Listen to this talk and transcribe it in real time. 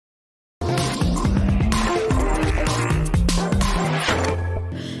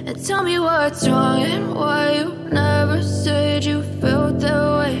Tell me what's wrong and why you never said you felt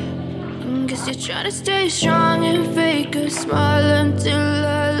that way. Guess you're trying to stay strong and fake a smile until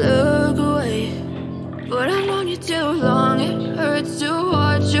I look away. But I've known you too long, it hurts to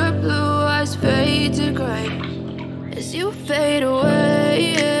watch your blue eyes fade to gray as you fade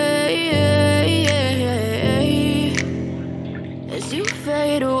away, as you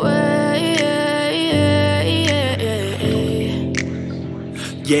fade away.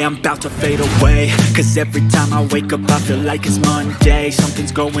 Yeah, I'm about to fade away, cause every time I wake up I feel like it's Monday.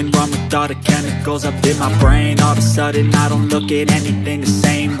 Something's going wrong with all the chemicals up in my brain. All of a sudden I don't look at anything the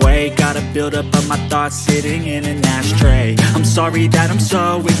same way. Gotta build up of my thoughts sitting in an ashtray. I'm sorry that I'm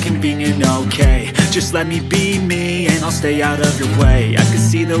so inconvenient, okay. Just let me be me and I'll stay out of your way. I can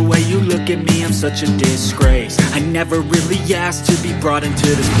see the way you look at me, I'm such a disgrace. I never really asked to be brought into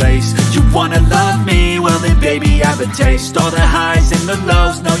this place. You wanna love me? Well then baby I have a taste. All the highs and the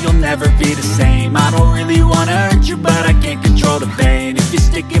lows, no you'll never be the same. I don't really wanna hurt you but I can't control the pain. If you're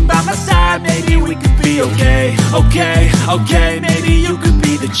sticking by my side, maybe we could be okay. Okay, maybe you could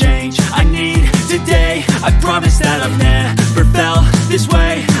be the change I need today. I promise that I've never felt this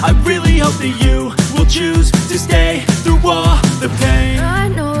way. I really hope that you will choose to stay through all the pain. I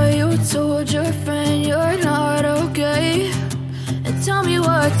know you told your friend you're not okay, and tell me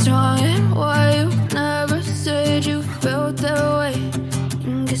what's wrong and why you never said you felt that way.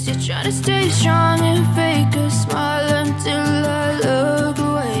 Guess you're trying to stay strong and fake a smile until I look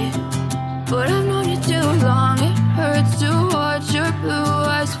away. But I've known you too long, it hurts to watch your blue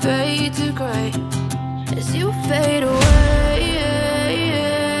eyes fade to gray as you fade away.